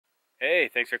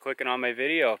Hey, thanks for clicking on my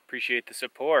video. Appreciate the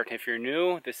support. If you're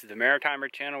new, this is the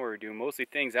Maritimer channel where we do mostly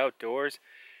things outdoors.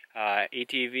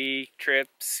 ATV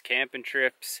trips, camping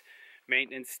trips,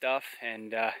 maintenance stuff.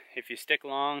 And if you stick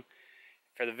along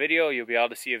for the video, you'll be able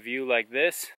to see a view like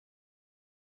this.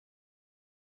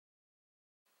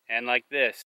 And like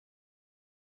this.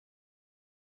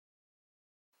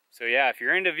 So yeah, if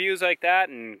you're into views like that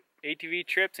and ATV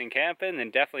trips and camping,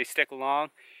 then definitely stick along.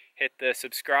 Hit the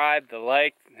subscribe, the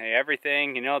like,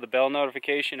 everything, you know, the bell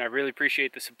notification. I really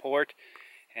appreciate the support.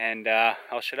 And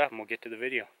I'll shut up and we'll get to the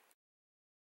video.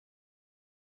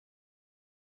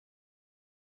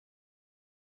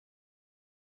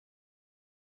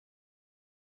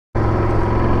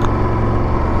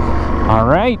 All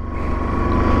right,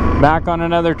 back on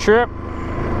another trip.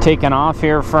 Taking off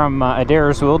here from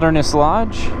Adair's Wilderness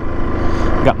Lodge.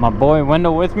 Got my boy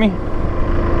Wendell with me.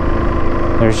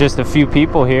 There's just a few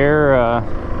people here.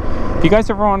 If you guys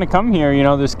ever want to come here, you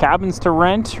know, there's cabins to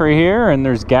rent right here, and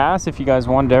there's gas if you guys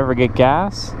wanted to ever get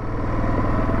gas.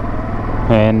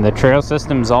 And the trail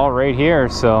system's all right here,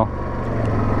 so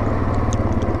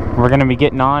we're going to be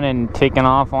getting on and taking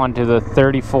off onto the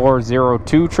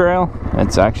 3402 trail.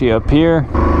 It's actually up here.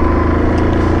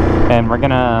 And we're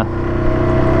going to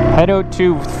head out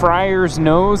to Friar's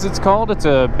Nose, it's called. It's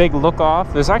a big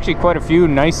look-off. There's actually quite a few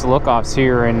nice look-offs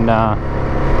here in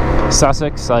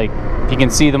Sussex. Like, you can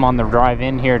see them on the drive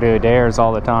in here to Adair's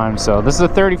all the time. So this is a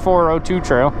 3402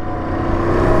 trail.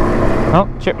 Oh,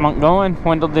 chipmunk going.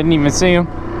 Wendell didn't even see him.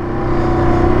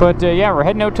 But yeah, we're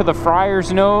heading out to the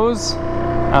Friar's Nose.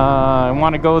 I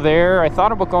want to go there. I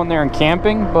thought about going there and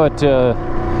camping, but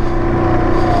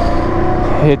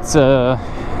it's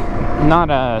not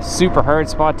a super hard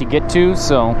spot to get to,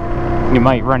 so you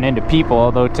might run into people,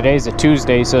 although today's a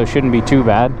Tuesday, so it shouldn't be too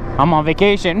bad. I'm on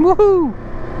vacation. Woohoo!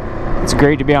 It's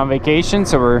great to be on vacation,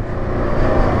 so we're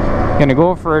gonna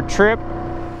go for a trip.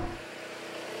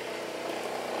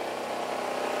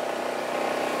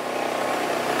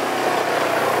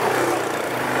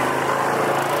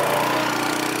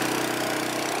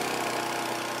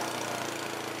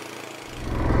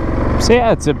 So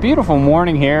yeah, it's a beautiful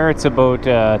morning here. It's about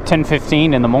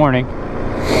 10:15 in the morning.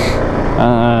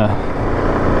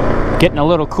 Getting a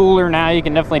little cooler now. You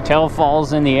can definitely tell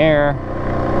fall's in the air.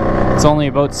 It's only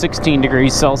about 16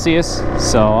 degrees Celsius,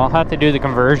 so I'll have to do the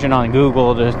conversion on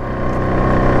Google to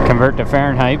convert to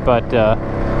Fahrenheit. But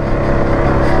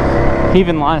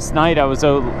even last night I was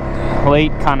out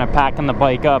late kind of packing the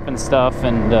bike up and stuff,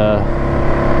 and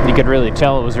you could really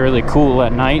tell it was really cool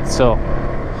at night. So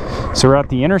we're at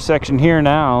the intersection here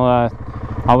now.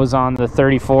 I was on the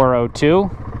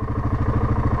 3402.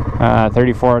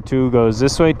 3402 goes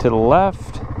this way to the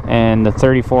left, and the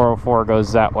 3404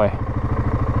 goes that way.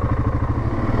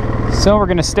 So we're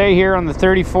going to stay here on the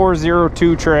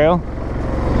 3402 trail,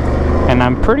 and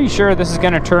I'm pretty sure this is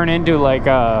going to turn into like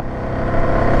a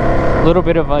little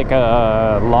bit of like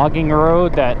a logging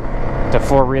road that the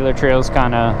four-wheeler trails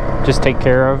kind of just take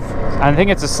care of. I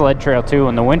think it's a sled trail too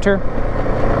in the winter.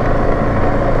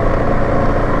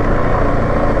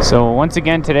 So once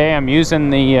again today I'm using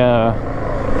the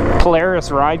Polaris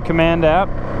Ride Command app.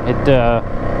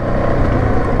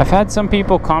 I've had some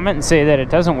people comment and say that it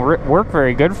doesn't work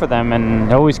very good for them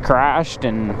and always crashed,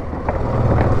 and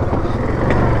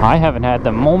I haven't had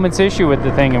the moment's issue with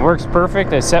the thing. It works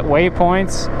perfect. I set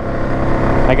waypoints.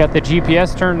 I got the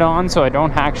GPS turned on, so I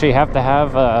don't actually have to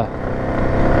have a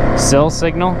cell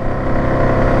signal.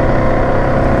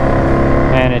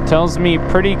 And it tells me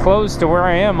pretty close to where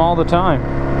I am all the time.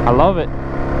 I love it.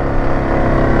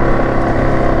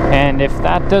 And if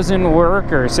that doesn't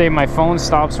work, or say my phone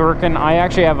stops working, I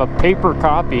actually have a paper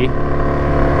copy.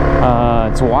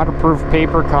 It's a waterproof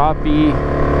paper copy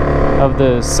of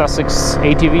the Sussex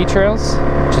ATV trails,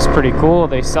 which is pretty cool.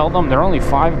 They sell them. They're only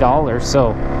 $5,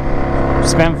 so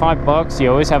spend $5, you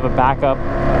always have a backup.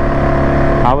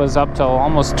 I was up till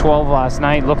almost 12 last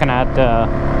night looking at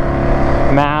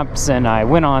maps, and I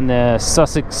went on the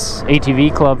Sussex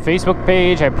ATV Club Facebook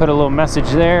page. I put a little message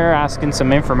there asking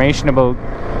some information about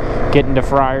getting to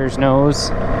Friar's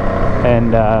Nose,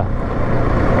 and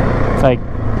like,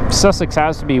 Sussex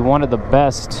has to be one of the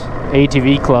best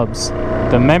ATV clubs.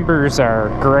 The members are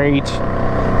great.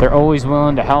 They're always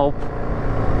willing to help,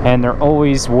 and they're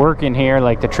always working here.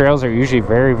 Like, the trails are usually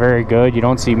very, very good. You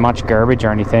don't see much garbage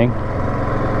or anything.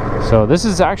 So this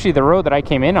is actually the road that I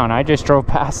came in on. I just drove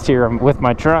past here with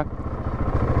my truck.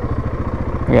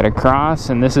 We got to cross,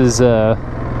 and this is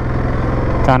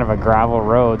kind of a gravel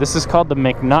road. This is called the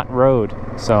McNutt Road.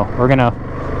 So we're gonna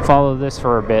follow this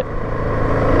for a bit.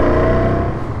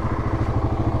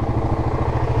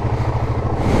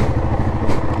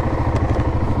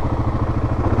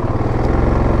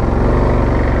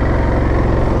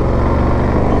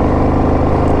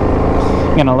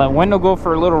 Gonna let Wendell go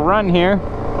for a little run here.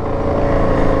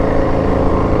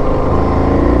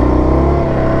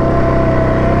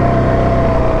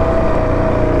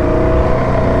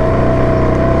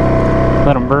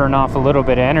 Let him burn off a little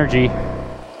bit of energy.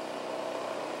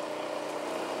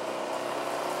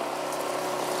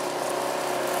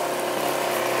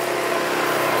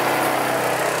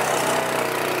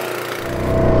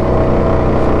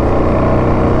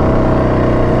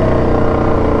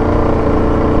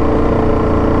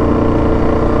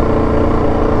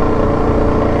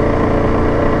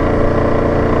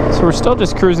 So we're still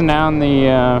just cruising down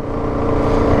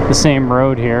the same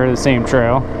road here, the same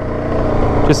trail.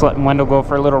 Just letting Wendell go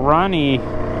for a little run. He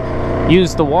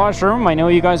used the washroom. I know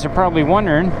you guys are probably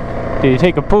wondering, did he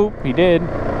take a poop? He did.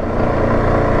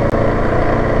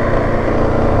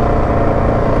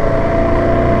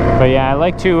 But yeah, I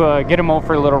like to get him out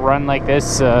for a little run like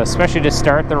this, especially to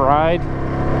start the ride.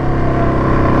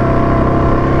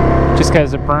 Just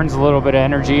because it burns a little bit of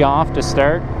energy off to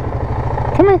start.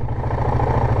 Come here.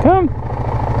 Come.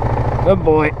 Good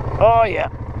boy. Oh yeah,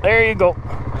 there you go.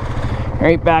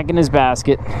 Right back in his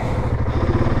basket.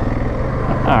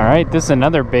 Alright, this is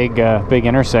another big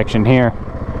intersection here.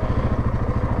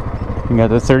 We got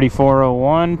the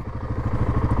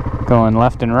 3401 going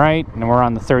left and right, and we're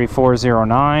on the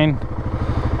 3409.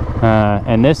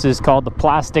 And this is called the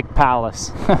Plastic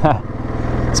Palace.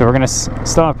 So we're gonna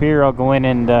stop here. I'll go in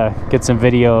and get some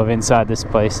video of inside this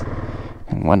place.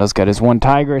 And Wendell's got his one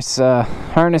Tigress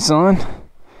harness on.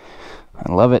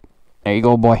 I love it. There you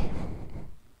go, boy.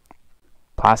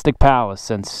 Plastic Palace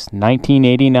since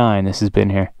 1989. This has been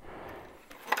here.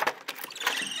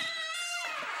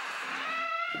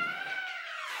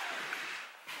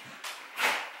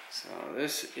 So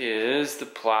this is the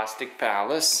Plastic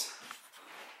Palace.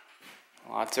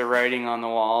 Lots of writing on the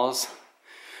walls.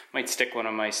 Might stick one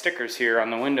of my stickers here on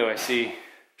the window. I see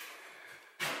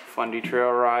Fundy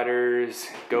Trail Riders,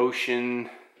 Goshen,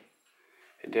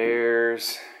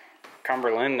 Adair's,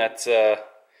 Cumberland. That's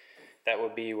that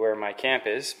would be where my camp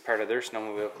is, part of their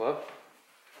snowmobile club.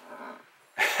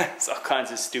 There's all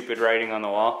kinds of stupid writing on the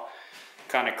wall.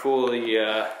 Kind of cool,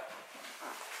 the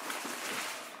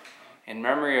in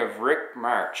memory of Rick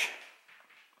March.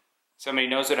 Somebody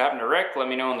knows what happened to Rick, let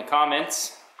me know in the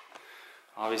comments.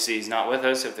 Obviously he's not with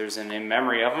us if there's an in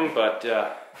memory of him, but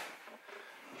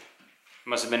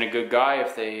must have been a good guy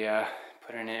if they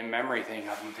put an in memory thing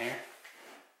of him there.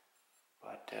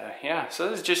 But yeah, so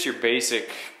this is just your basic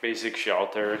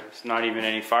shelter. There's not even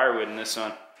any firewood in this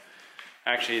one.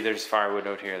 Actually, there's firewood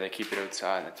out here. They keep it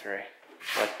outside, that's right.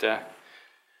 But yeah,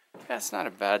 it's not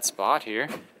a bad spot here.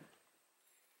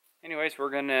 Anyways,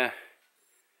 we're gonna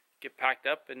get packed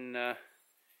up and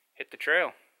hit the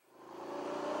trail.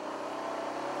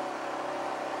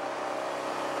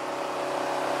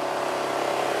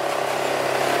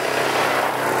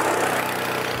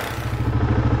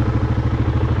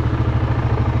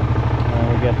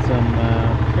 Got some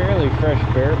fairly fresh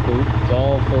bear poop. It's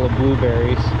all full of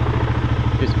blueberries.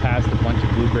 Just passed a bunch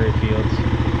of blueberry fields.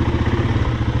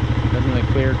 Doesn't look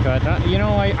clear cut. You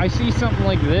know, I see something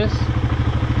like this,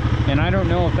 and I don't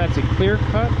know if that's a clear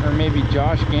cut or maybe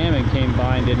Josh Gammon came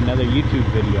by and did another YouTube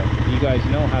video. You guys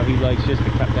know how he likes just to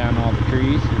cut down all the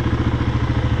trees.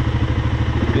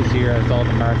 This here has all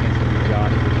the markings of the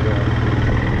Josh for sure.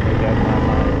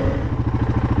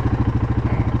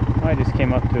 I just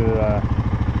came up to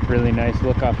really nice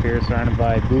look up here, surrounded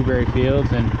by blueberry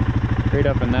fields, and right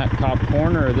up in that top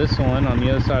corner of this one on the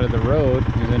other side of the road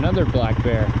is another black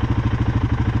bear.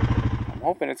 I'm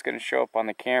hoping it's going to show up on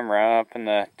the camera up in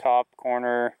the top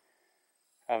corner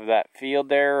of that field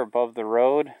there above the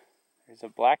road. There's a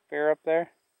black bear up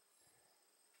there.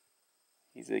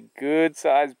 He's a good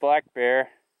sized black bear.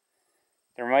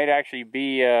 There might actually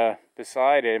be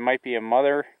beside it, it might be a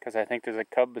mother, because I think there's a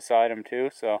cub beside him too,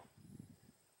 so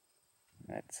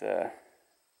that's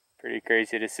pretty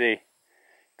crazy to see.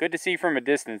 Good to see from a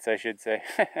distance, I should say.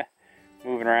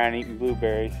 Moving around eating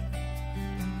blueberries.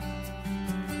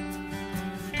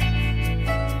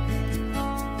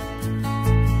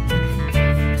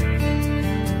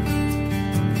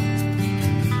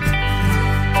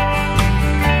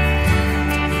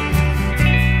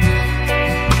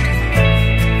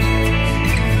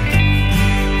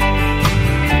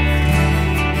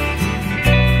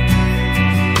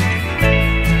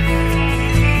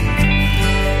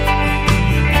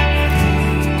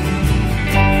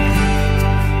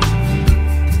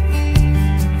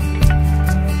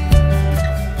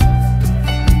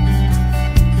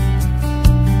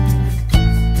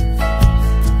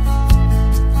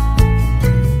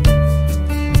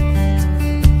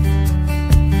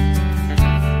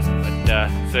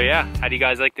 yeah, how do you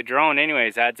guys like the drone?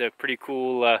 Anyways, adds a pretty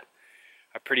cool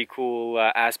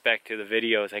aspect to the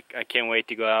videos. I can't wait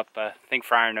to go up. I think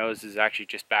Friar Nose is actually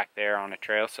just back there on the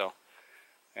trail, so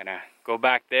I'm gonna go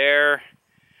back there,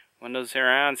 windows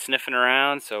around, sniffing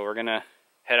around. So we're gonna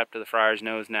head up to the Friar's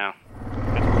Nose now.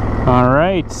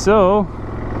 Alright, so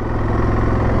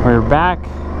we're back,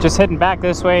 just heading back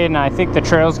this way, and I think the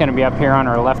trail's gonna be up here on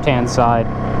our left hand side.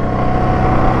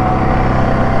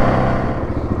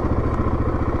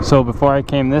 So before I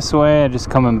came this way, I just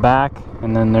coming back,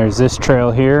 and then there's this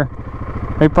trail here.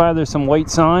 Right by there's some white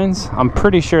signs. I'm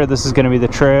pretty sure this is going to be the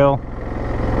trail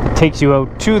that takes you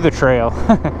out to the trail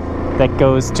that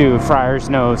goes to Friar's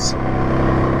Nose.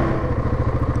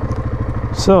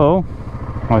 So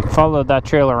I followed that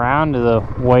trail around to the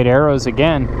white arrows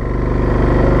again.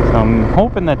 So I'm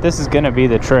hoping that this is going to be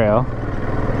the trail.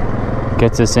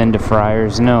 Gets us into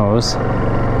Friar's Nose.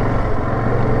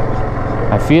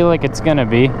 I feel like it's gonna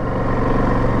be.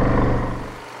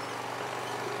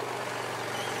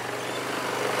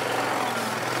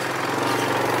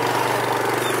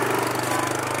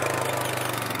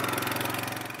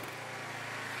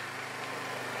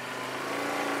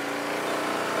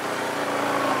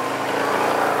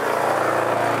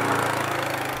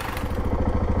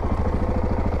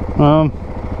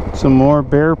 Some more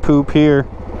bear poop here.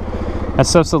 That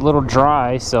stuff's a little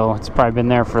dry, so it's probably been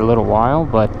there for a little while,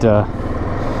 but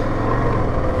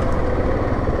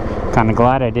kind of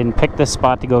glad I didn't pick this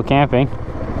spot to go camping.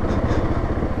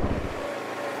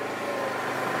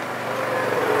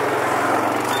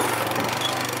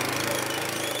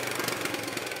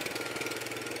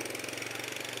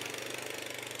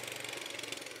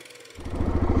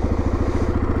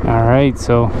 All right,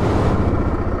 so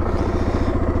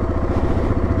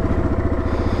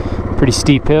pretty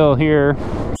steep hill here.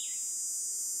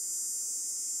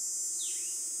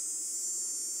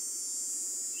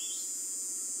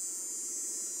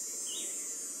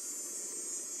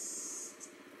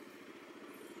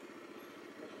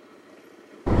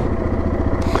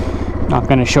 Not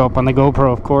going to show up on the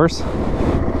GoPro, of course.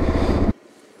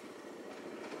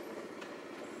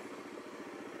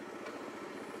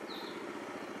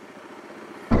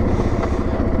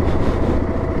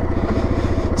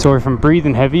 Sorry if I'm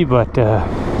breathing heavy, but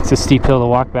it's a steep hill to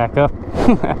walk back up.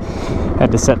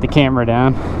 Had to set the camera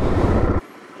down.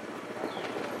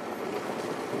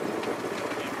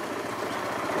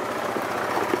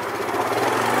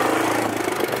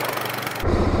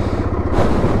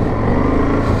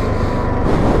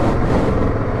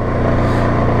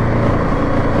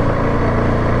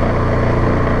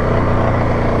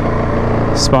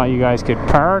 Spot you guys could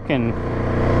park and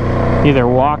either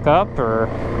walk up or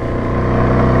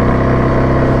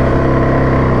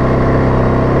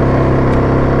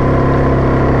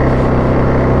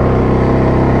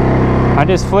I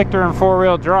just flicked her in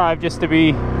 4-wheel drive just to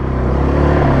be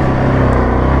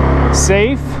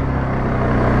safe.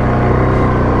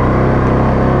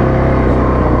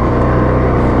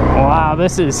 Wow,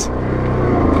 this is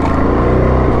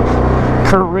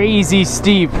crazy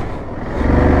steep.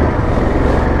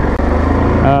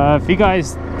 If you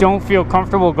guys don't feel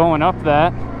comfortable going up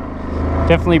that,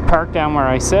 definitely park down where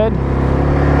I said.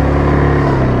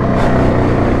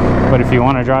 But if you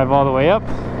want to drive all the way up,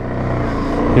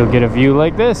 you'll get a view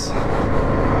like this.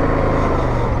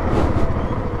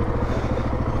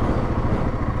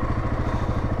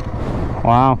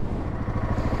 Wow.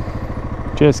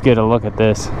 Just get a look at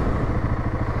this.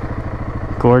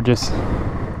 Gorgeous.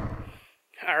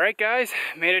 Alright guys,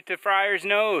 made it to Friar's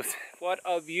Nose. What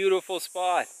a beautiful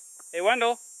spot. Hey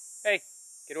Wendell, hey,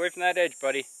 get away from that edge,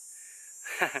 buddy.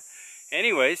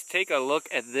 Anyways, take a look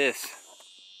at this.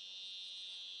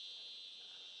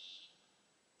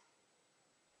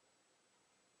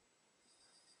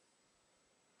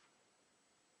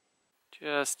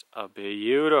 Just a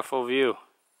beautiful view.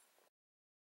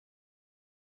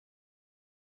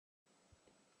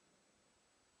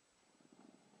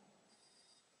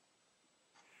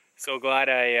 So glad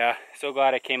I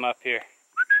came up here.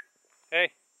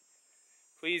 Hey,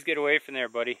 please get away from there,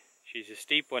 buddy. She's a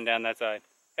steep one down that side.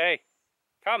 Hey,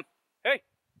 come. Hey,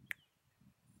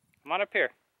 come on up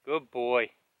here. Good boy.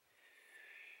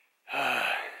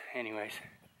 Anyways,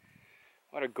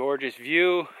 what a gorgeous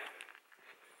view.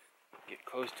 Get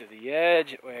close to the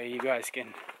edge where you guys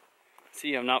can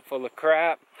see I'm not full of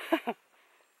crap.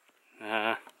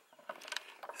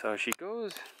 So she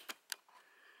goes,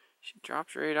 she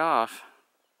drops right off.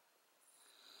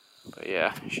 But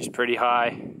yeah, she's pretty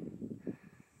high.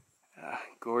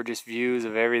 Gorgeous views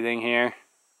of everything here.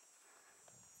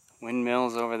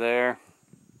 Windmills over there.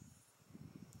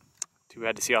 Too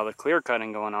bad to see all the clear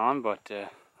cutting going on, but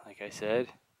like I said,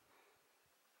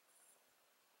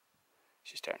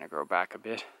 Just starting to grow back a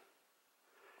bit.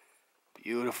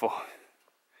 Beautiful.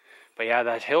 But yeah,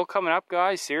 that hill coming up,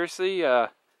 guys, seriously, you're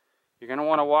going to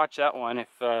want to watch that one if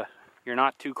you're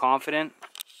not too confident.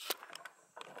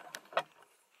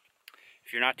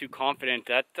 If you're not too confident,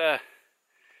 that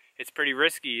it's pretty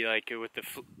risky, like with the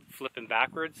flipping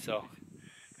backwards. So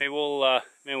maybe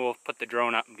we'll put the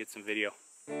drone up and get some video.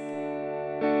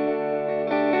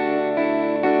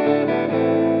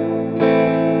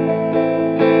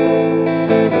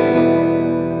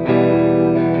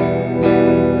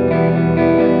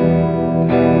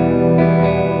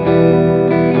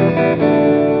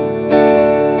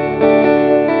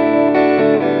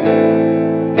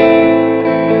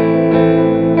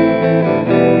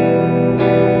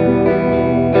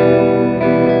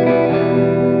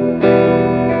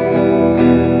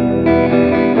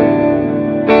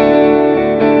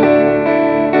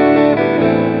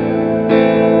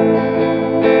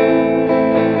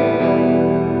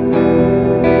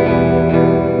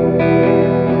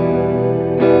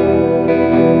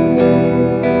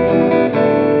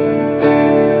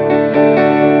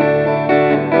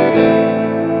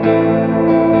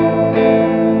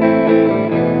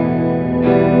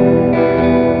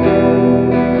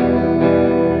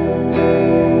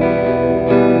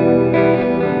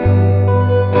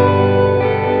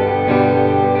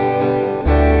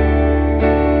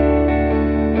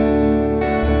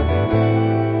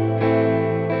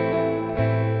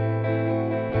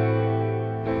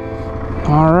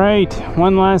 All right,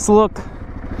 one last look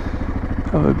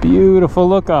of a beautiful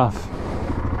look off.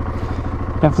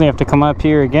 Definitely have to come up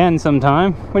here again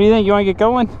sometime. What do you think? You want to get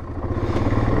going?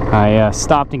 I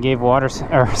stopped and gave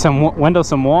Wendell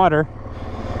some water.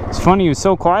 It's funny, he was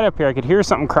so quiet up here. I could hear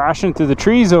something crashing through the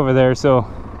trees over there, so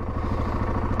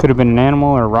could have been an animal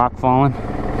or a rock falling.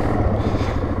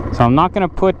 So I'm not going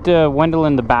to put Wendell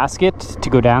in the basket to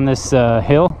go down this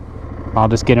hill. I'll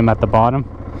just get him at the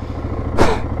bottom.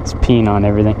 It's peeing on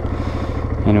everything.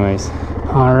 Anyways,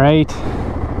 all right.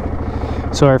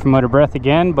 Sorry for out of breath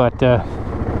again, but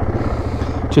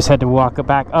just had to walk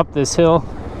back up this hill.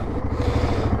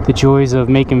 The joys of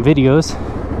making videos.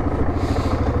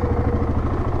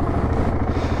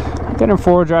 I got in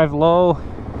 4-wheel drive low,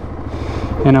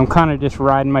 and I'm kind of just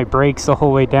riding my brakes the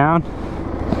whole way down.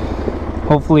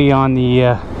 Hopefully on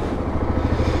the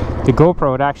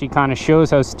GoPro it actually kind of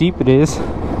shows how steep it is.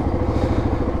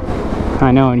 I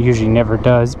know it usually never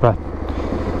does, but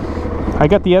I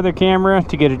got the other camera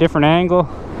to get a different angle.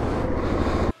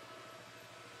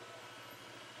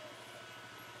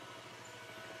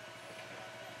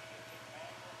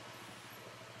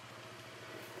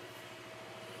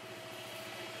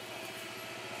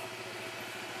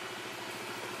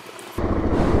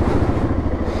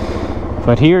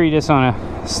 But here you're just on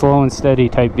a slow and steady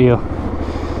type deal,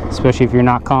 especially if you're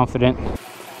not confident.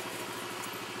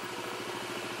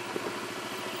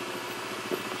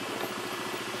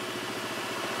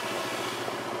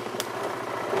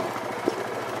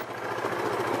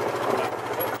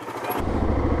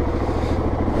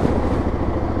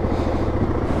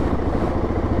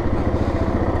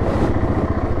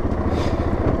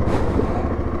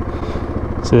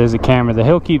 So there's a camera. The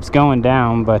hill keeps going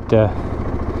down, but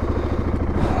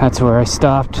that's where I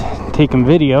stopped taking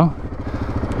video.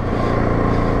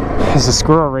 There's a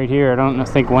squirrel right here. I don't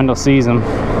think Wendell sees him.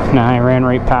 Nah, I ran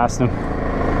right past him.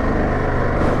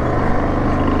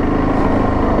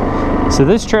 So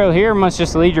this trail here must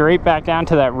just lead you right back down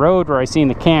to that road where I seen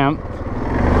the camp.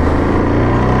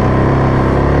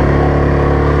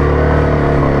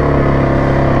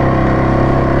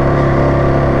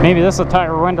 Maybe this will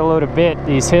tire Wendell out a bit,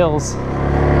 these hills.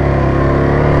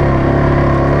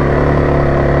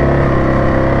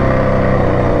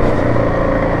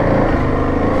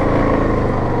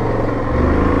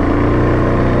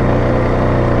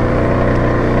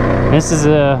 This is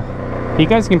you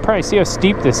guys can probably see how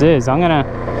steep this is. I'm gonna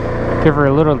give her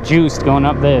a little juice going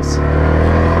up this.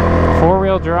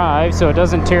 4-wheel drive, so it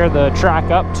doesn't tear the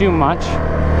track up too much.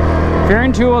 If you're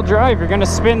in 2-wheel drive, you're gonna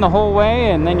spin the whole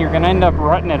way and then you're gonna end up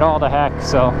rutting it all to heck.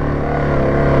 So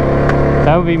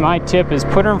that would be my tip, is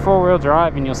put her in 4-wheel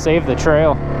drive and you'll save the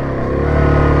trail.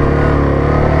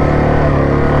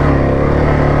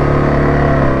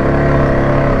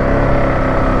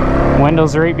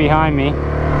 Wendell's right behind me.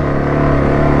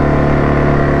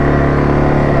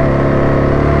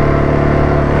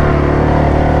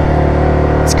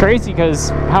 Crazy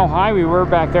because how high we were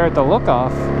back there at the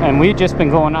look-off, and we'd just been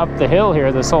going up the hill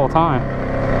here this whole time.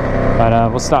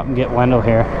 But we'll stop and get Wendell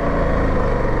here.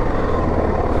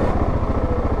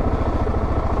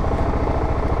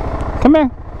 Come here.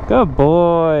 Good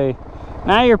boy.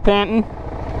 Now you're panting.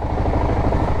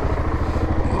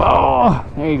 Oh,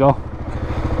 there you go.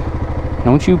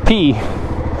 Don't you pee.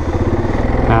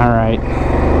 Alright.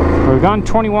 We've gone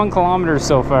 21 kilometers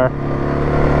so far.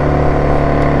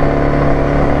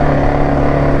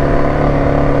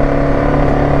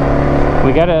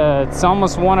 We gotta, it's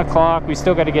almost 1 o'clock. We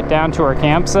still gotta get down to our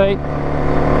campsite.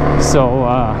 So,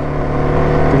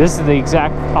 this is the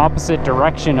exact opposite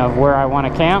direction of where I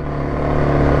want to camp.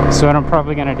 So what I'm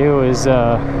probably gonna do is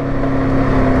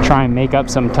try and make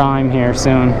up some time here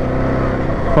soon.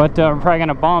 But we're probably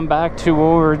gonna bomb back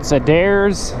towards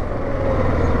Adair's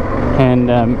and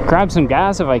grab some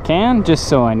gas if I can, just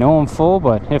so I know I'm full.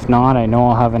 But if not, I know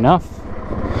I'll have enough.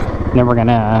 And then we're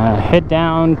gonna head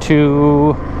down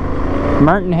to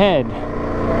Martin Head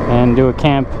and do a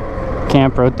camp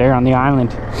out there on the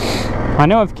island. I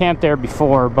know I've camped there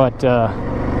before, but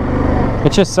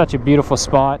it's just such a beautiful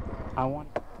spot.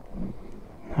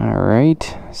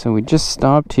 Alright, so we just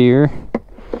stopped here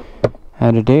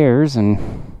at Adair's and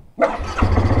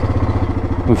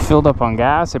we filled up on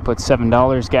gas. I put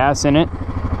 $7 gas in it.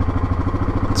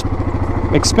 It's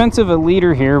expensive a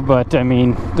liter here, but I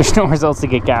mean, there's nowhere else to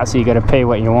get gas, so you gotta pay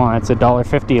what you want. It's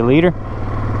 $1.50 a liter.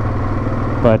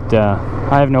 But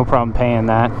I have no problem paying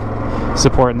that.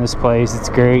 Supporting this place, it's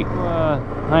great.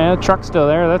 Yeah, the truck's still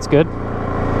there, that's good.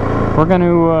 We're going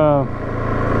to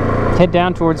head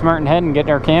down towards Martin Head and get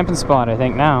our camping spot, I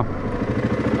think, now.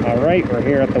 Alright, we're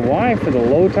here at the Y for the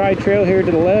low tide trail here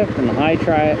to the left and the high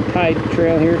tide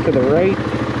trail here to the right.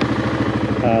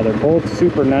 They're both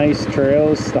super nice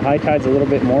trails. The high tide's a little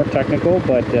bit more technical,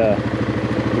 but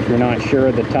if you're not sure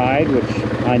of the tide, which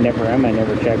I never am, I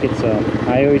never check it, so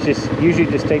I always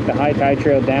usually just take the high tide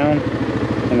trail down,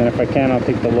 and then if I can, I'll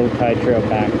take the low tide trail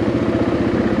back.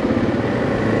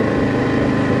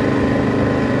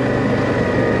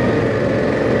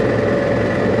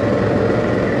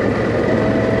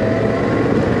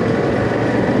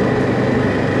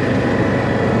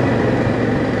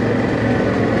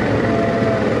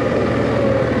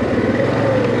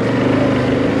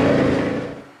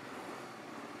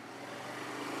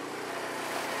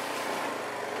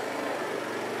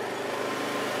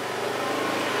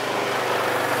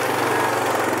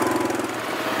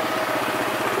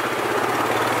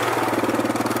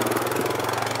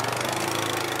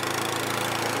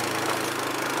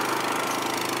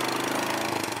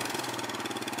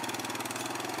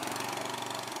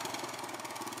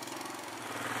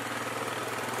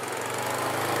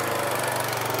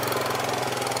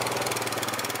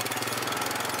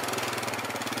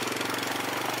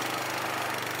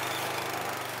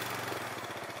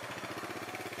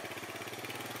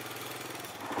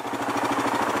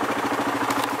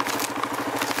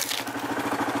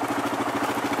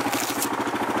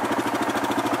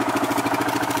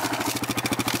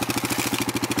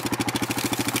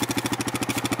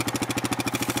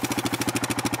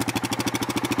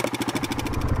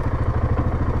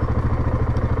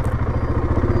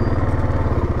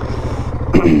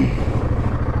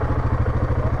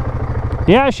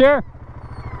 Yeah, sure.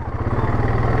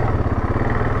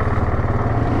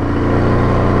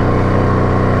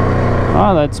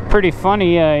 Oh, that's pretty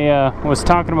funny. I was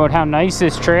talking about how nice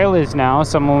this trail is now.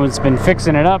 Someone has been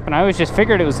fixing it up, and I always just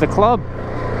figured it was the club.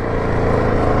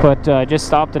 But I just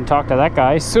stopped and talked to that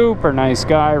guy. Super nice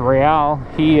guy, Real.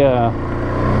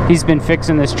 He's been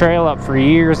fixing this trail up for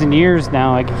years and years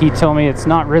now. Like, he told me it's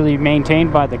not really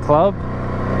maintained by the club.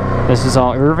 This is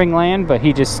all Irving land, but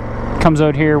he just comes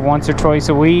out here once or twice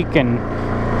a week, and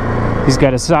he's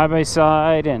got a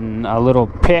side-by-side and a little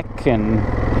pick, and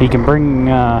he can bring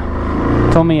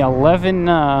told me 11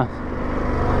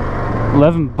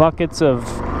 buckets of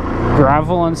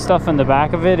gravel and stuff in the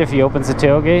back of it if he opens the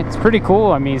tailgate. It's pretty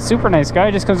cool. I mean, super nice guy.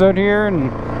 Just comes out here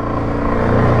and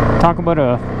talk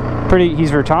about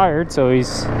he's retired, so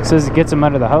says it gets him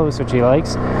out of the house, which he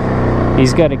likes.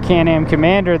 He's got a Can-Am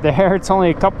Commander there. It's only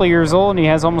a couple of years old, and he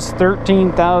has almost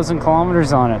 13,000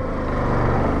 kilometers on it.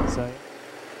 So,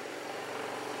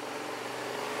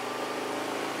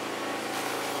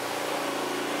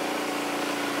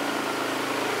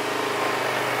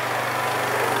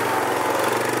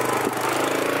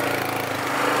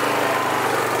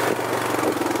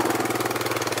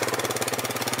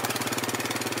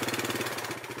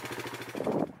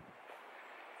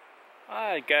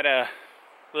 I got a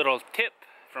little tip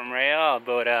from Rael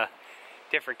about a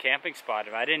different camping spot.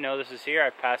 I didn't know this was here. I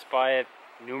passed by it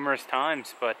numerous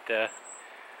times, but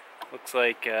looks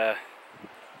like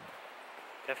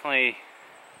definitely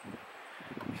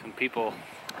some people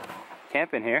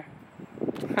camping here.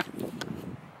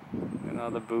 And all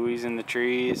the buoys in the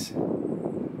trees.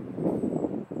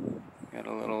 Got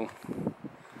a little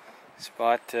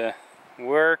spot to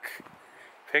work.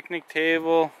 picnic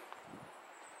table,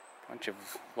 bunch of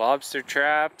lobster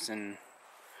traps and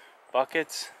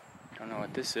buckets. Don't know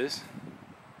what this is.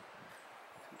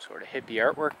 Some sort of hippie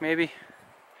artwork maybe.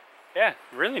 Yeah,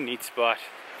 really neat spot.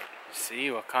 Let's see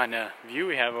what kind of view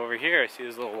we have over here. I see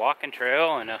this little walking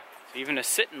trail and even a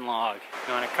sitting log.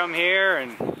 You want to come here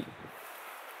and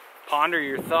ponder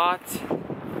your thoughts.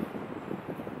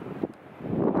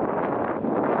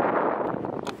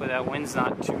 Hopefully that wind's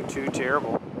not too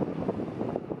terrible.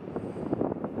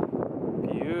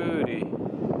 Beauty.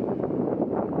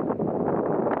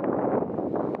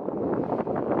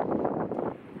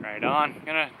 Right on.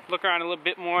 Gonna look around a little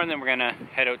bit more and then we're gonna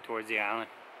head out towards the island.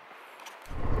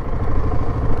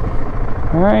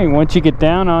 Alright, once you get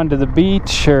down onto the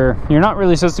beach, or you're not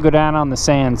really supposed to go down on the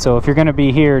sand, so if you're going to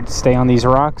be here, stay on these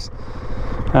rocks.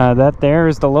 That there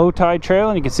is the low tide trail,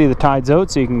 and you can see the tide's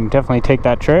out, so you can definitely take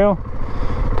that trail.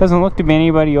 Doesn't look to be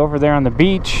anybody over there on the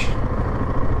beach.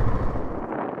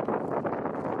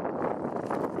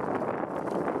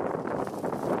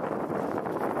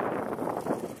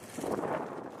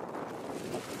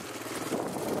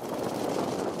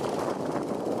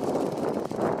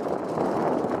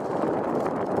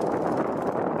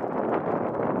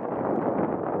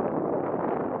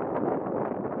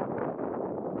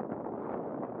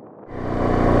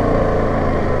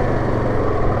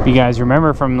 You guys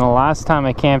remember from the last time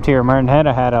I camped here at Martin Head,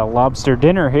 I had a lobster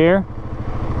dinner here.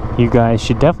 You guys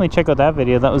should definitely check out that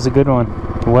video. That was a good one.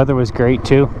 The weather was great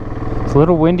too. It's a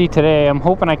little windy today. I'm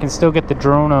hoping I can still get the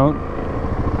drone out.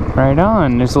 Right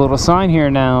on. There's a little sign here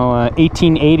now,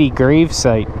 1880 grave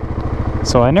site.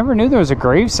 So I never knew there was a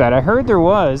grave site. I heard there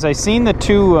was. I seen the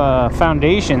two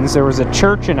foundations. There was a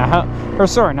church and a house, or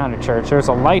sorry, not a church. There's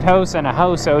a lighthouse and a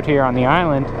house out here on the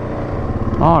island.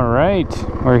 All right,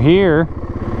 we're here.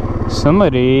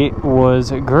 Somebody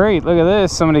was great. Look at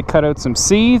this. Somebody cut out some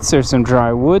seats. There's some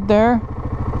dry wood there.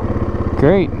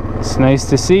 Great. It's nice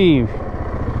to see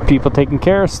people taking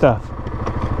care of stuff.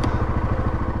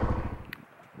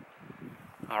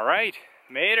 All right,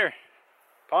 made her.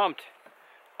 Pumped.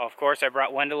 Of course, I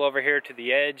brought Wendell over here to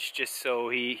the edge just so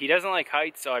he doesn't like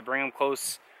heights, so I bring him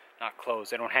close. Not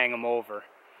close. I don't hang him over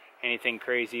anything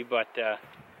crazy, but I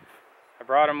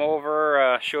brought him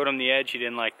over, showed him the edge. He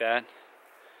didn't like that.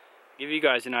 Give you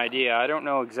guys an idea. I don't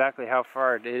know exactly how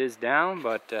far it is down,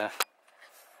 but I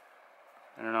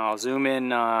don't know. I'll zoom in.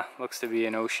 Looks to be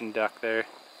an ocean duck there.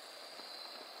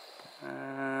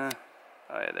 Oh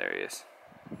yeah, there he is.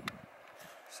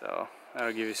 So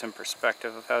that'll give you some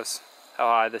perspective of how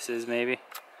high this is. Maybe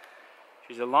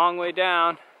she's a long way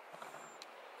down.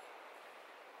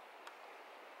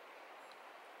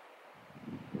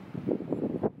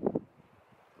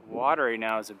 The water right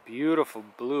now is a beautiful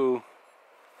blue.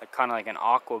 Like kind of like an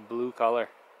aqua blue color.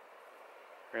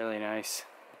 Really nice.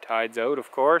 The tide's out,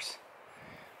 of course.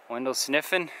 Wendell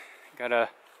sniffing. Got a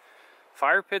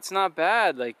fire pit's not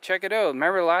bad. Like, check it out.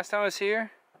 Remember the last time I was here?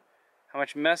 How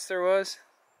much mess there was?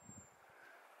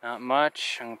 Not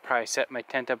much. I'm gonna probably set my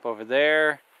tent up over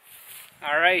there.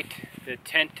 Alright, the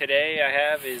tent today I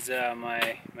have is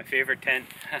my favorite tent.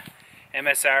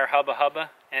 MSR Hubba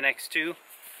Hubba NX2.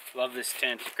 Love this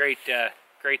tent. Great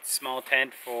small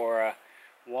tent for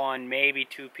one, maybe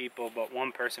two people, but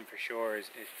one person for sure it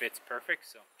fits perfect,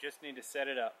 so just need to set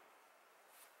it up.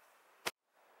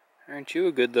 Aren't you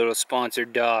a good little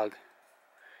sponsored dog?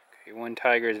 Got your one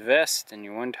tiger's vest and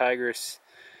your one tiger's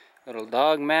little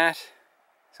dog mat.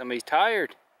 Somebody's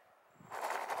tired.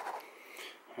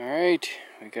 Alright,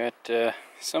 we got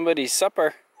somebody's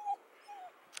supper.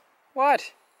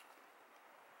 What?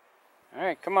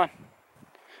 Alright, come on.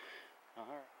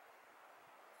 Alright.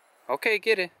 Okay,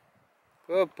 get it.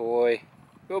 Good boy.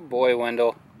 Good boy,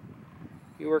 Wendell.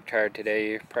 You worked hard today.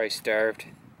 You're probably starved.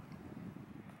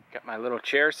 Got my little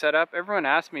chair set up. Everyone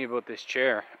asked me about this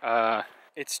chair.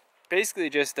 It's basically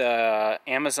just a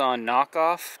Amazon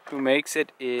knockoff. Who makes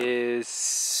it is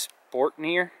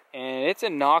Sportneer. And it's a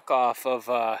knockoff of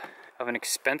an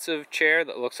expensive chair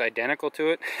that looks identical to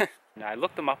it. Now, I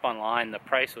looked them up online. The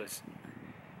price was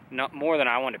not more than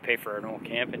I wanted to pay for an old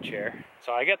camping chair.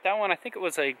 So I got that one. I think it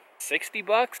was like 60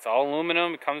 bucks. It's all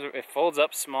aluminum. It folds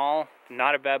up small.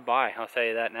 Not a bad buy, I'll tell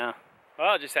you that now. Well,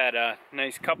 I just had a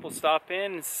nice couple stop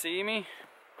in and see me.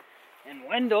 And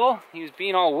Wendell, he was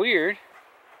being all weird.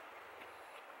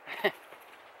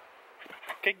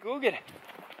 Okay, go get it.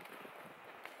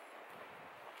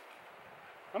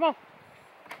 Come on.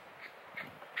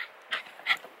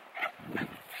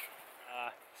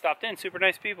 Stopped in, super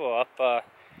nice people. Up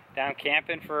down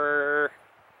camping for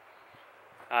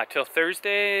till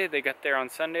Thursday. They got there on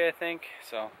Sunday, I think.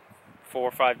 So 4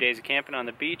 or 5 days of camping on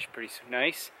the beach, pretty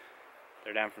nice.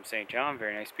 They're down from St. John,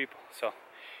 very nice people. So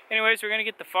anyways, we're gonna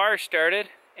get the fire started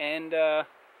and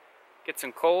get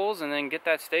some coals and then get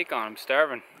that steak on. I'm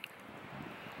starving.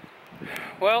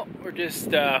 Well, we're just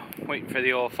waiting for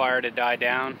the old fire to die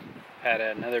down. Had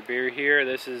another beer here.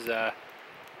 This is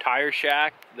Tire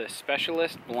Shack, the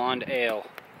Specialist Blonde Ale.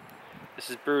 This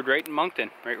is brewed right in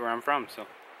Moncton, right where I'm from. So,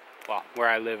 well, where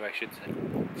I live, I should say.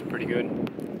 It's pretty good.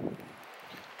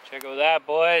 Check out that,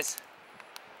 boys.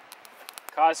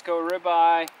 Costco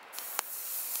ribeye.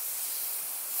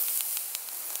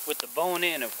 With the bone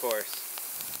in, of course.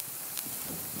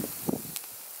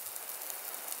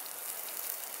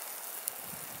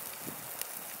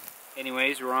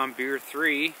 Anyways, we're on beer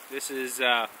 3. This is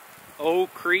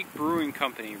Oak Creek Brewing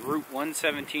Company, Route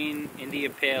 117 India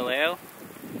Pale Ale.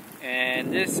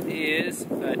 And this is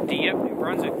a Dieppe, New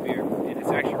Brunswick beer. And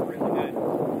it's actually really good.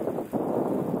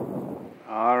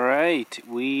 Alright,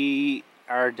 we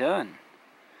are done.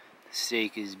 The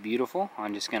steak is beautiful.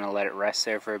 I'm just going to let it rest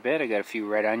there for a bit. I got a few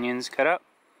red onions cut up.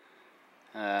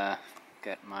 Got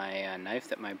my knife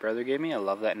that my brother gave me. I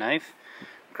love that knife.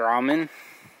 Grauman.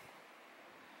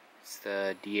 It's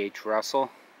the D.H.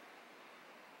 Russell.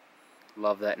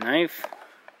 Love that knife.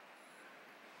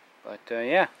 But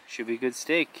yeah, should be good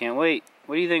steak. Can't wait.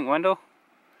 What do you think, Wendell?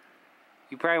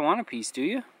 You probably want a piece, do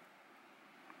you?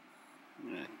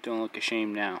 Don't look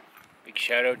ashamed now. Big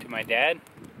shout out to my dad.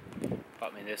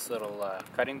 Bought me this little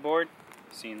cutting board.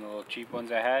 Seen the little cheap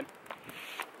ones I had.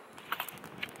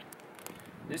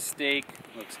 This steak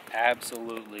looks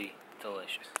absolutely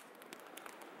delicious.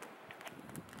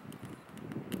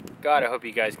 God, I hope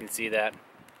you guys can see that.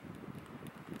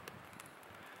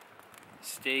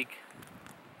 Steak.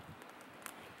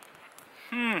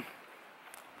 What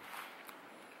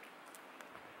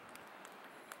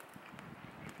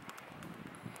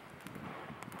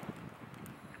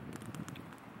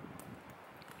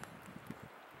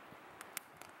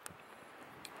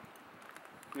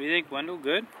do you think, Wendell?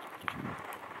 Good?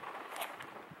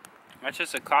 That's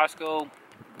just a Costco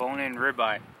bone-in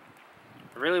ribeye.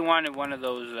 I really wanted one of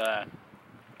those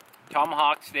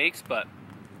tomahawk steaks, but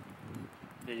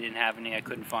they didn't have any. I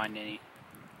couldn't find any.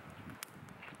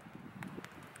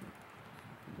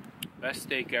 Best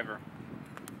steak ever.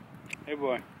 Hey,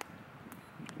 boy.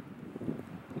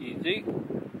 Easy.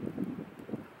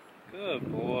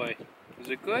 Good boy. Was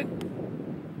it good?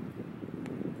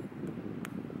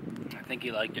 I think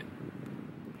he liked it.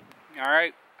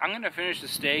 Alright, I'm going to finish the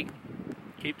steak.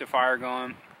 Keep the fire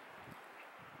going.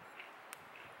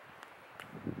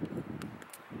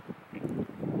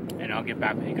 And I'll get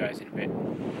back with you guys in a bit.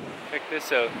 Check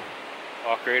this out.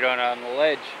 Walk right on the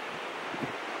ledge.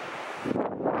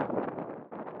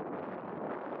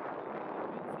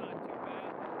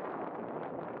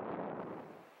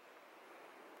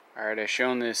 Alright, I've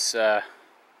shown this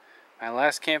my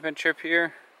last camping trip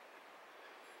here.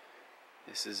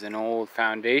 This is an old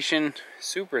foundation,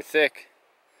 super thick.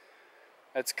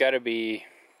 That's got to be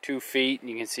 2 feet, and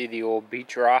you can see the old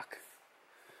beach rock.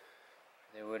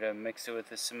 They would have mixed it with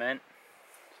the cement.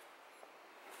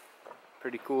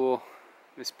 Pretty cool.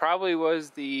 This probably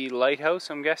was the lighthouse,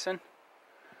 I'm guessing.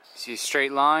 See a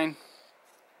straight line?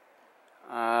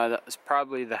 That was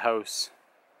probably the house.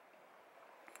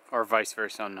 Or vice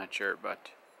versa, I'm not sure, but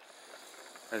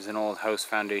there's an old house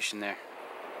foundation there.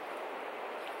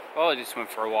 Well, I just went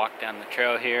for a walk down the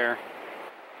trail here.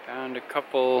 Found a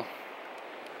couple.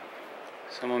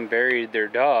 Someone buried their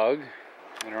dog.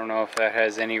 I don't know if that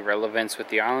has any relevance with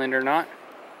the island or not.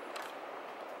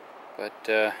 But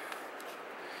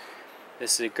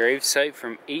this is a grave site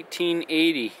from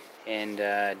 1880.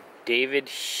 And David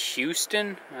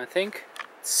Houston, I think.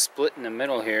 It's split in the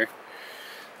middle here.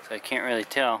 So I can't really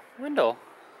tell. Wendell,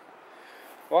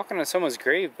 walking on someone's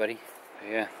grave, buddy. But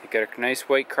yeah, they got a nice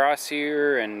white cross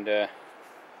here, and I'm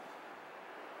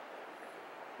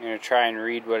gonna try and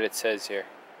read what it says here.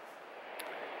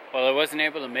 Well, I wasn't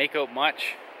able to make out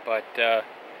much, but it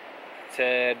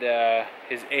said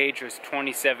his age was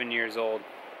 27 years old.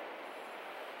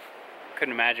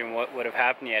 Couldn't imagine what would have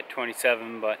happened at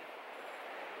 27, but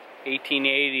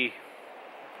 1880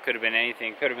 could have been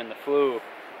anything. Could have been the flu,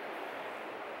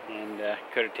 and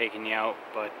could have taken you out.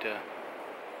 But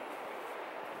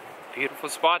beautiful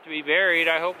spot to be buried.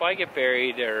 I hope I get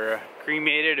buried or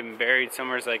cremated and buried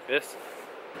somewhere like this.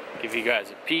 Give you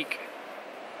guys a peek.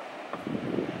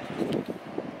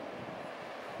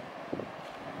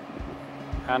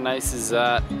 How nice is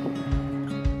that?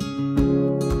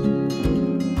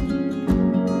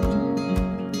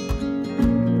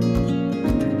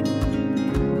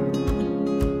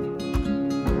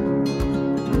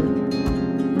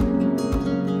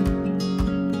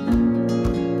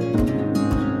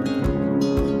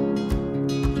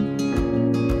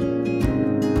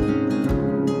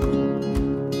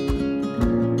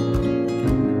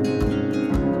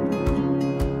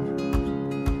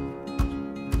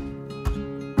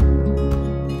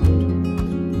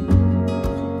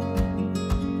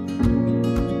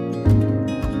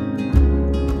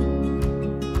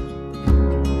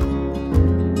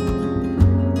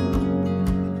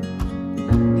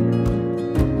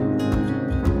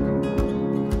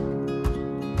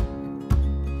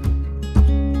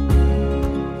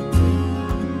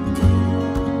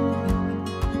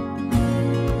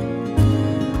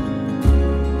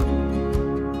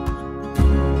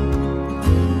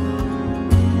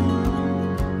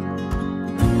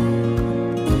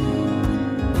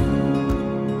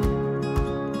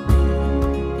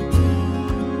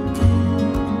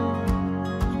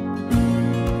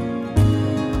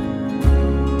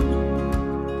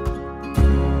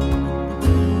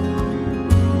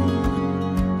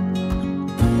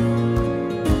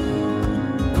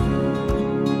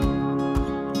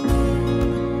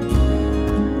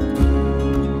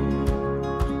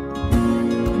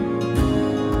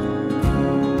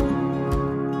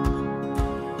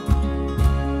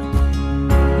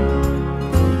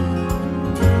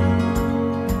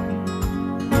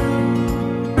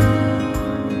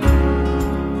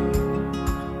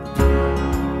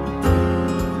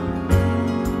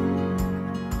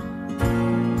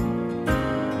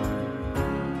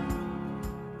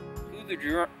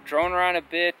 drone around a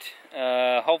bit.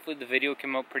 Hopefully the video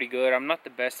came out pretty good. I'm not the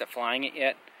best at flying it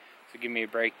yet, so give me a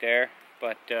break there.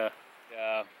 But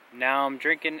now I'm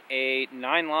drinking a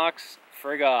 9 Locks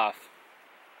Frig Off.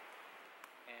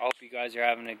 I hope you guys are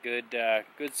having a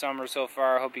good summer so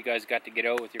far. I hope you guys got to get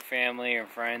out with your family or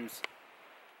friends.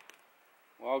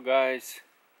 Well guys,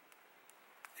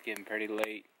 it's getting pretty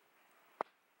late.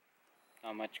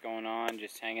 Not much going on,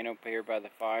 just hanging out here by the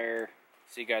fire.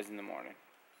 See you guys in the morning.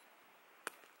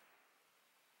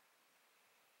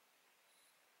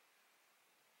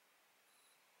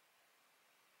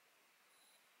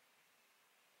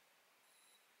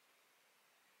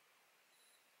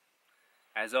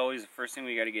 As always, the first thing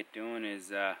we got to get doing is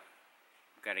got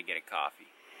to get a coffee.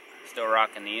 Still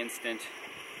rocking the Instant.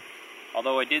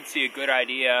 Although I did see a good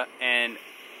idea, and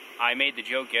I made the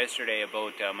joke yesterday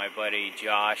about my buddy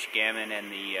Josh Gammon and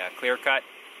the clear cut.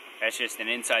 That's just an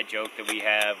inside joke that we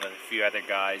have with a few other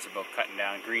guys about cutting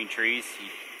down green trees.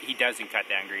 He doesn't cut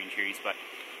down green trees, but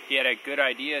he had a good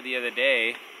idea the other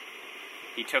day.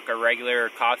 He took a regular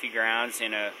coffee grounds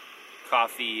in a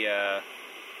coffee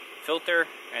filter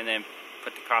and then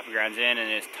put the coffee grounds in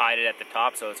and just tied it at the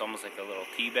top so it's almost like a little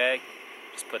tea bag.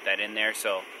 Just put that in there.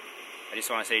 So I just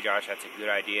want to say, Josh, that's a good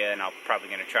idea, and I'm probably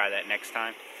going to try that next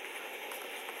time.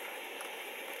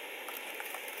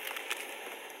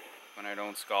 When I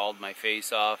don't scald my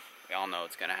face off, we all know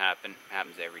it's going to happen. It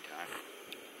happens every time.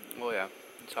 Oh yeah,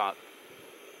 it's hot.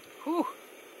 Whew,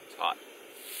 it's hot.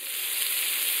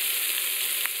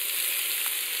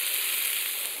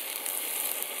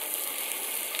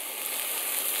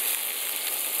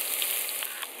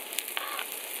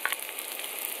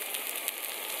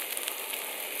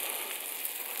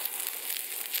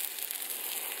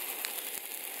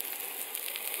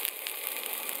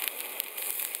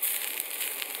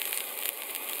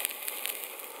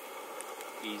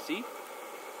 Easy.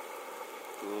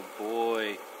 Good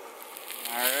boy.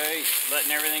 Alright,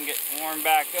 letting everything get warmed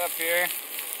back up here.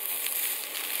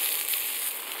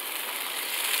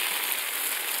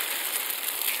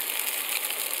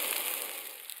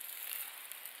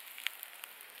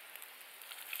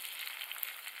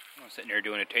 I was sitting here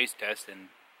doing a taste test and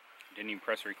didn't even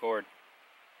press record.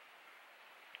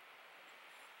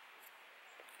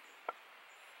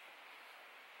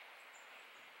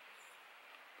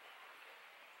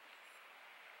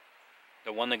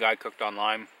 The one the guy cooked on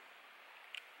lime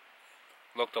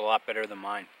looked a lot better than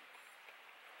mine.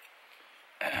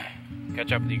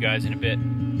 Catch up with you guys in a bit.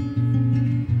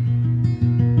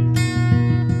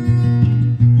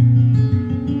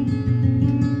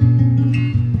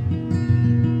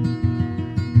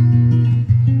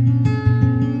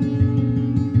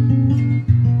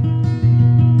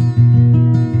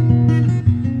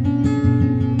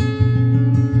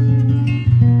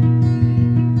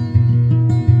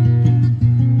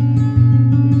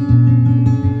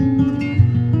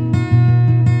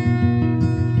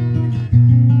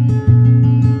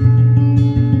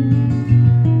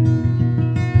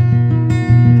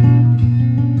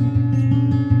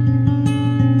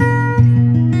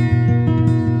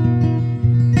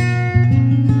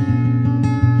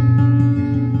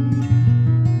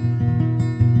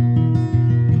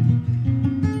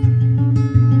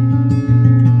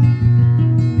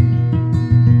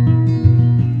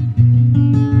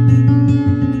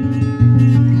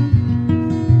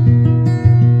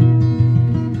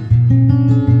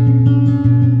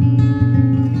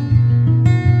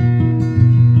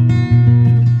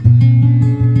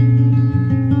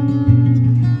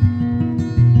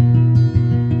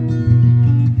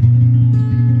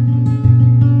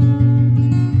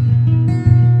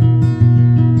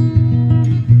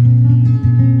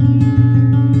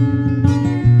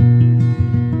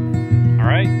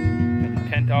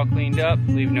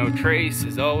 Leave no trace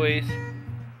as always. The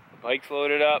bike's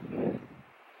loaded up.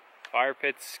 Fire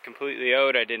pit's completely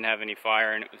out. I didn't have any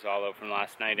fire and it was all out from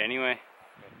last night anyway.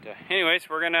 But anyways,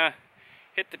 we're gonna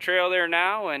hit the trail there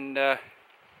now and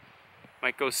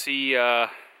might go see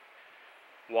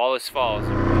Wallace Falls.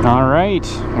 Alright,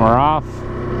 we're off.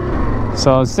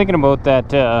 So I was thinking about that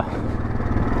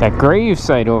that grave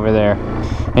site over there,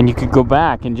 and you could go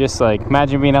back and just like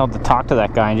imagine being able to talk to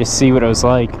that guy and just see what it was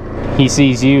like. He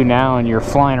sees you now and you're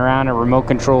flying around a remote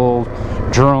controlled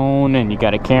drone and you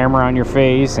got a camera on your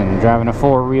face and driving a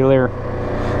four-wheeler.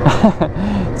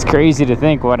 It's crazy to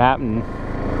think what happened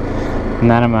in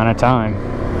that amount of time.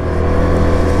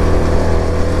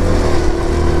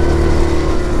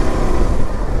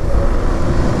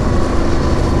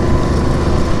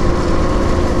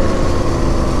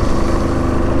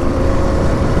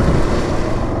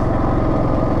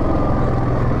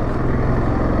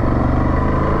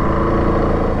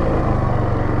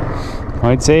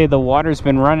 I'd say the water's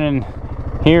been running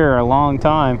here a long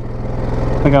time.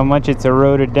 Look how much it's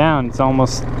eroded down. It's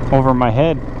almost over my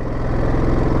head.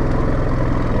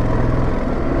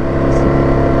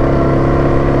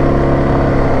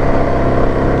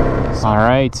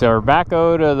 Alright, so we're back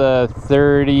out of the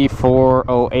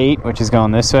 3408, which is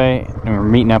going this way, and we're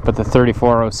meeting up with the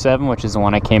 3407, which is the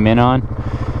one I came in on.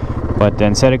 But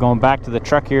instead of going back to the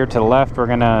truck here to the left, we're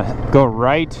gonna go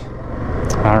right.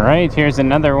 Alright, here's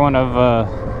another one of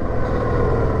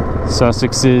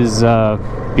Sussex's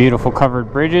beautiful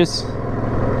covered bridges.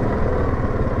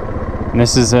 And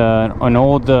this is an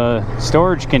old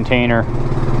storage container.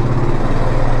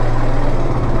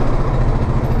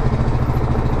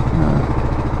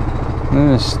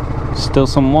 There's still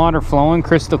some water flowing,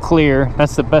 crystal clear.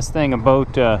 That's the best thing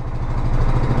about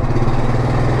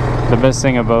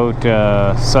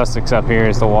Sussex up here,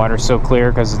 is the water's so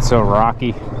clear because it's so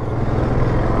rocky.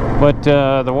 But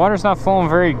the water's not flowing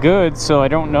very good, so I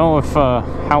don't know if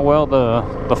how well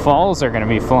the falls are going to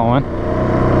be flowing.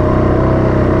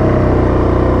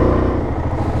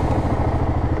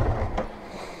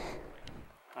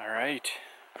 All right,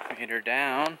 I hit her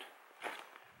down.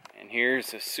 And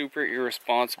here's a super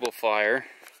irresponsible fire.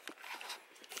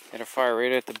 Got a fire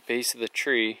right at the base of the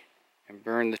tree and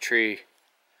burned the tree.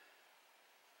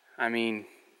 I mean,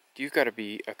 you've got to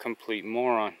be a complete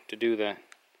moron to do that.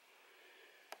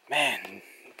 Man,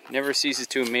 never ceases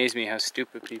to amaze me how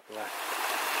stupid people are.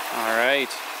 Alright,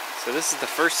 so this is the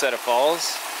first set of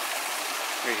falls.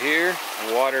 Right here,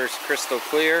 the water is crystal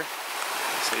clear.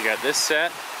 So you got this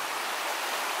set.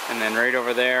 And then right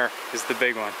over there is the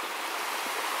big one.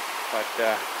 But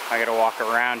I gotta walk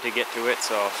around to get to it,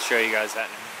 so I'll show you guys that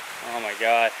in a minute. Oh my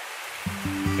god.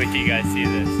 Wait till you guys see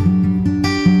this.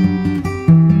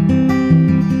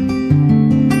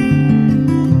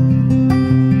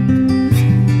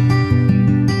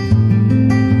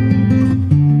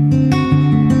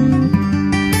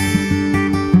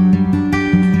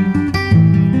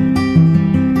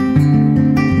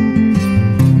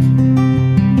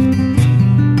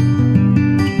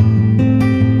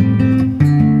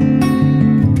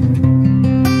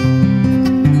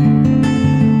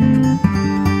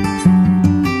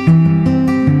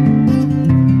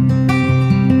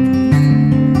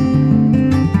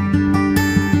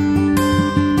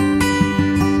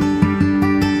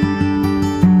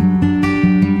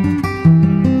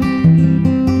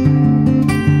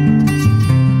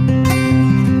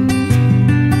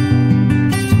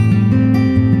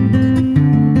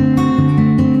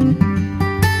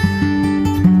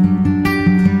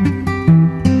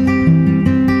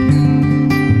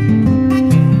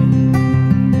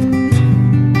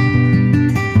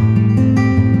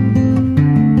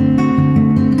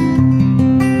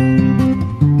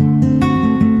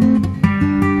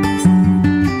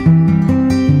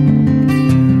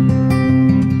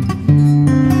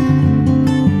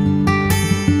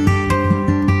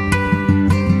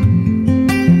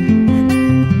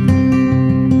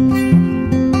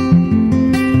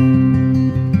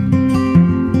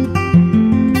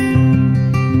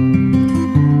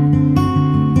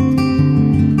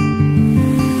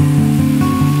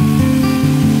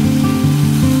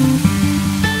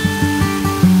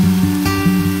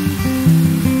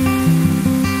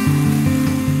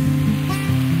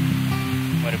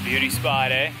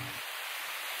 Spot, eh?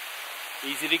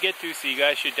 Easy to get to, so you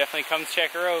guys should definitely come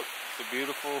check her out. It's a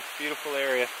beautiful, beautiful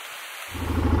area.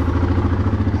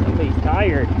 Somebody's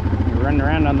tired. He's running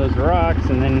around on those rocks,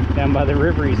 and then down by the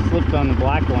river he slipped on the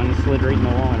black one and slid right in the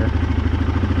water.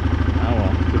 Oh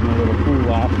well, give him a little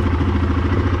cool off.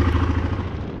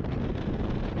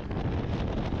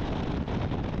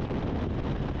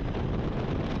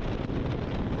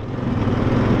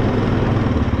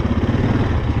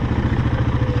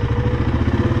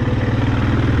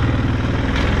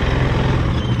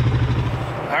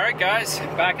 Guys,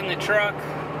 back in the truck.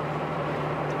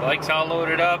 The bike's all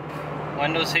loaded up.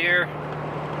 Windows here.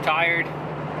 Tired.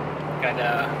 Got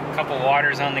a couple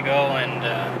waters on the go, and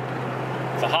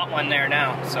it's a hot one there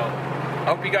now. So I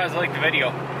hope you guys liked the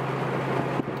video.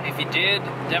 If you did,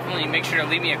 definitely make sure to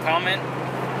leave me a comment.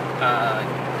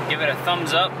 Give it a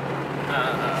thumbs up.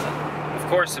 Of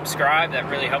course, subscribe. That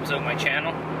really helps out my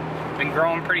channel. Been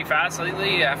growing pretty fast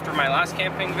lately after my last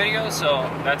camping video, so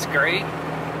that's great.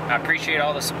 I appreciate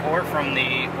all the support from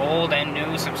the old and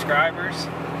new subscribers.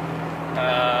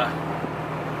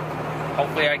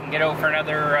 Hopefully I can get out for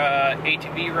another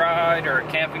ATV ride or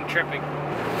a camping trip.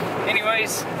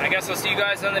 Anyways, I guess I'll see you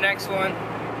guys on the next one.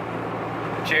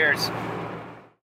 Cheers.